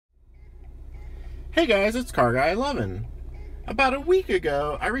Hey guys, it's Car Guy 11. About a week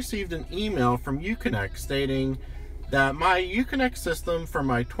ago, I received an email from Uconnect stating that my Uconnect system for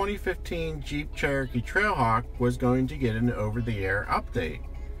my 2015 Jeep Cherokee Trailhawk was going to get an over-the-air update.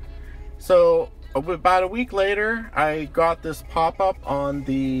 So about a week later, I got this pop-up on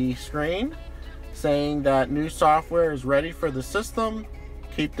the screen saying that new software is ready for the system.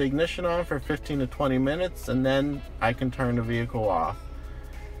 Keep the ignition on for 15 to 20 minutes and then I can turn the vehicle off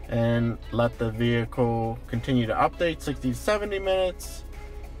and let the vehicle continue to update 60 to 70 minutes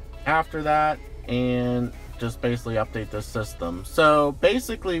after that, and just basically update the system. So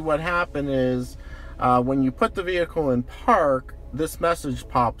basically what happened is when you put the vehicle in park, this message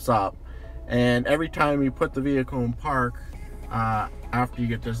pops up, and every time you put the vehicle in park after you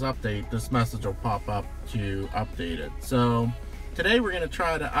get this update, this message will pop up to update it. So today we're going to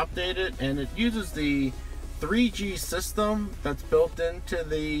try to update it, and it uses the 3G system that's built into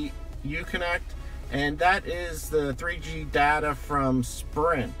the Uconnect, and that is the 3G data from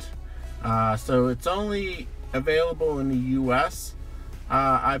Sprint. So it's only available in the US,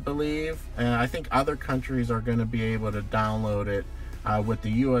 I believe, and I think other countries are going to be able to download it with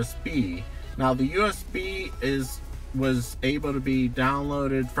the USB. Now the USB was able to be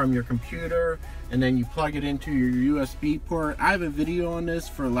downloaded from your computer, and then you plug it into your USB port. I have a video on this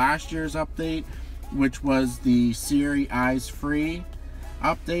for last year's update, which was the Siri Eyes Free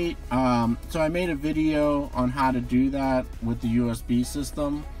update. So I made a video on how to do that with the USB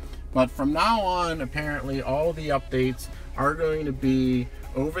system. But from now on, apparently all the updates are going to be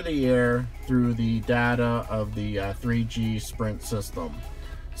over the air through the data of the 3G Sprint system.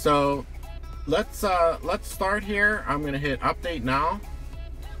 So let's start here. I'm going to hit update now.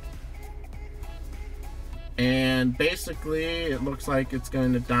 And basically it looks like it's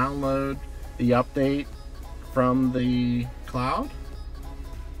going to download the update from the cloud,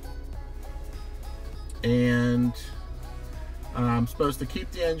 and I'm supposed to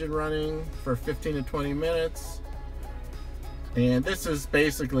keep the engine running for 15 to 20 minutes, and this is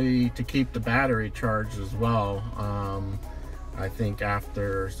basically to keep the battery charged as well. I think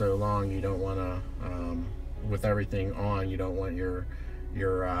after so long you don't want to, with everything on, you don't want your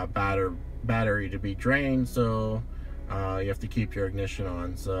battery to be drained, so you have to keep your ignition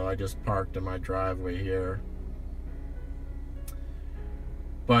on. So I just parked in my driveway here.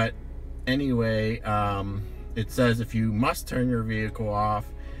 But anyway, it says if you must turn your vehicle off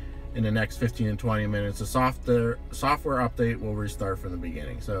in the next 15 to 20 minutes, the software update will restart from the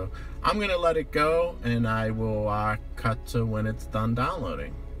beginning. So I'm going to let it go, and I will cut to when it's done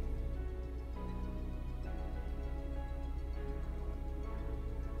downloading.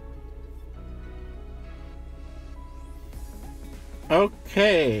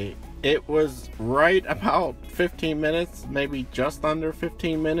 Okay, it was right about 15 minutes, maybe just under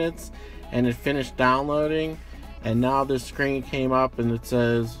 15 minutes, and it finished downloading, and now this screen came up and it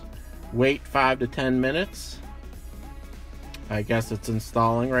says wait 5 to 10 minutes. I guess it's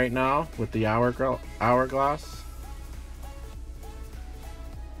installing right now with the hourglass.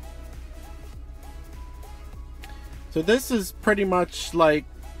 So this is pretty much like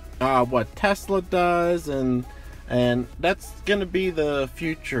what Tesla does, and that's going to be the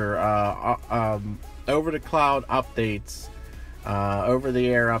future. Over the cloud updates, over the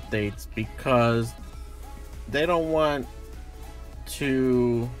air updates, because they don't want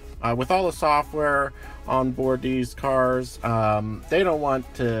to, with all the software on board these cars, they don't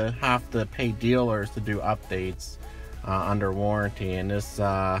want to have to pay dealers to do updates under warranty. And this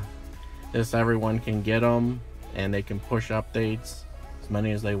everyone can get them, and they can push updates as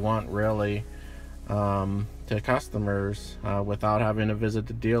many as they want, really, to customers without having to visit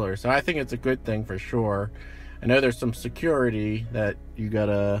the dealer. So I think it's a good thing for sure. I know there's some security that you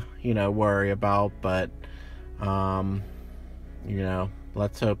gotta, worry about, but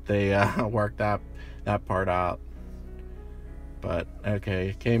let's hope they work that part out. But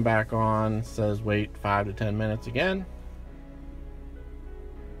okay, came back on, says wait 5 to 10 minutes again.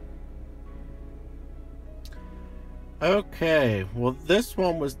 Okay, well this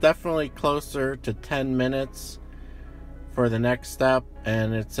one was definitely closer to 10 minutes for the next step,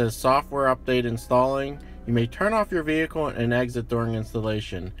 and it says software update installing. You may turn off your vehicle and exit during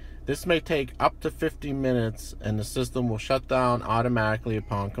installation. This may take up to 50 minutes, and the system will shut down automatically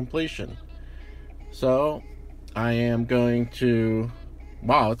upon completion. So I am going to,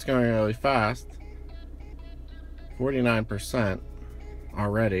 wow, it's going really fast, 49%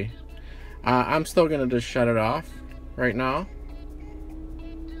 already. I'm still gonna just shut it off right now.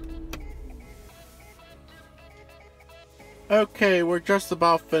 Okay, we're just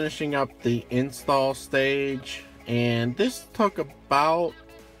about finishing up the install stage, and this took about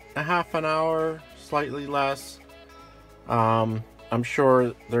a half an hour slightly less. I'm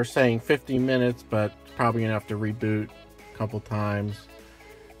sure they're saying 50 minutes, but probably gonna have to reboot a couple times.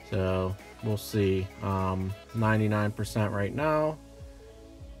 So we'll see. 99% right now.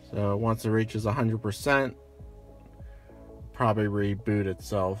 So once it reaches 100%, probably reboot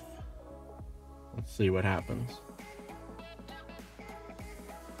itself. Let's see what happens.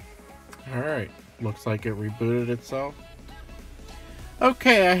 Alright, looks like it rebooted itself.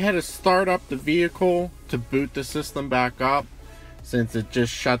 Okay, I had to start up the vehicle to boot the system back up since it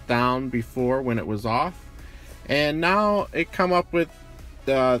just shut down before when it was off. And now it come up with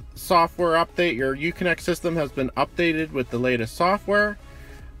the software update. Your Uconnect system has been updated with the latest software.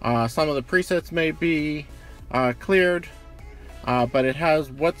 Some of the presets may be cleared, but it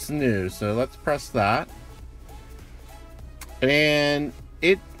has what's new. So let's press that. And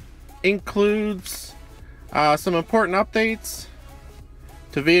it includes some important updates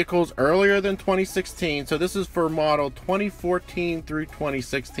to vehicles earlier than 2016. So this is for model 2014 through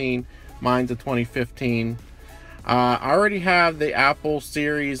 2016. Mine's a 2015. I already have the Apple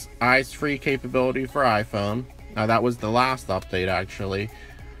Series eyes-free capability for iPhone. That was the last update, actually.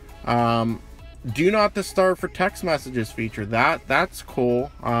 Do not disturb for text messages feature. That's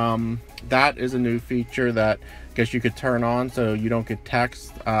cool. That is a new feature that I guess you could turn on so you don't get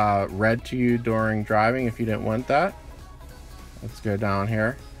text read to you during driving if you didn't want that. Let's go down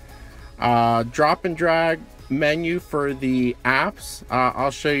here. Drop and drag menu for the apps.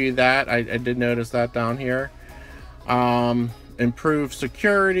 I'll show you that. I did notice that down here. Improve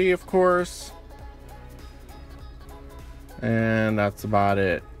security, of course. And that's about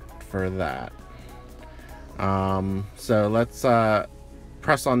it for that. So let's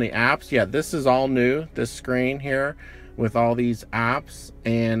press on the apps. Yeah, this is all new, this screen here with all these apps,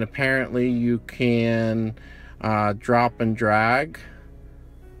 and apparently you can drop and drag.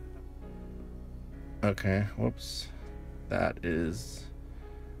 Okay, whoops, that is,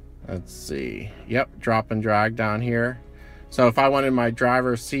 let's see, yep, drop and drag down here. So if I wanted my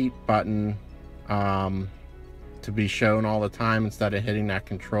driver's seat button to be shown all the time instead of hitting that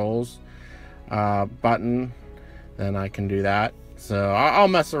controls button, then I can do that. So I'll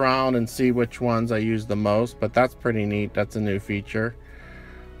mess around and see which ones I use the most, but that's pretty neat. That's a new feature.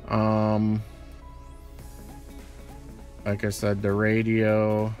 Like I said, the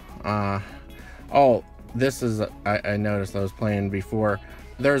radio. Oh, this is, I noticed I was playing before.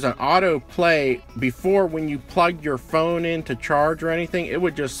 There's an auto play before. When you plug your phone in to charge or anything, it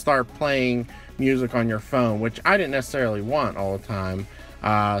would just start playing music on your phone, which I didn't necessarily want all the time.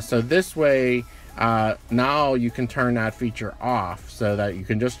 So this way, now you can turn that feature off so that you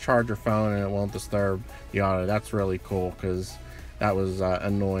can just charge your phone and it won't disturb the auto. That's really cool because that was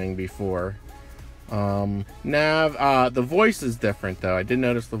annoying before. Nav, the voice is different though. I did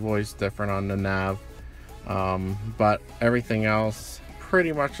notice the voice different on the nav, but everything else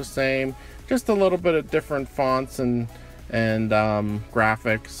pretty much the same. Just a little bit of different fonts and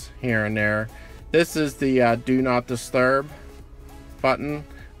graphics here and there. This is the do not disturb button,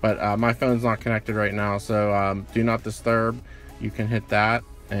 but my phone's not connected right now, so do not disturb. You can hit that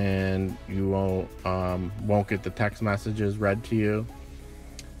and you won't get the text messages read to you.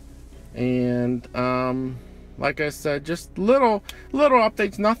 And like I said, just little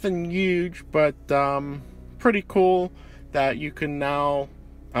updates, nothing huge, but pretty cool that you can now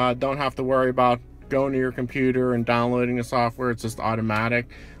don't have to worry about going to your computer and downloading the software. It's just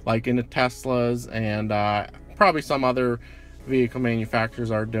automatic, like in the Teslas, and probably some other vehicle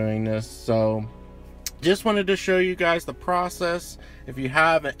manufacturers are doing this. So just wanted to show you guys the process. If you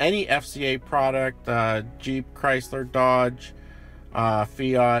have any FCA product, Jeep, Chrysler, Dodge,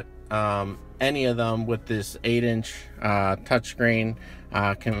 Fiat, any of them with this 8-inch touchscreen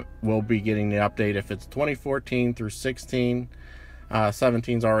will be getting the update if it's 2014 through 16.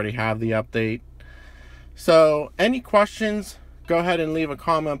 17's already have the update. So any questions, go ahead and leave a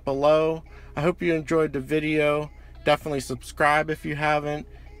comment below. I hope you enjoyed the video. Definitely subscribe if you haven't,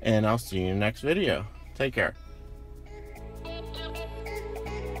 and I'll see you in the next video. Take care.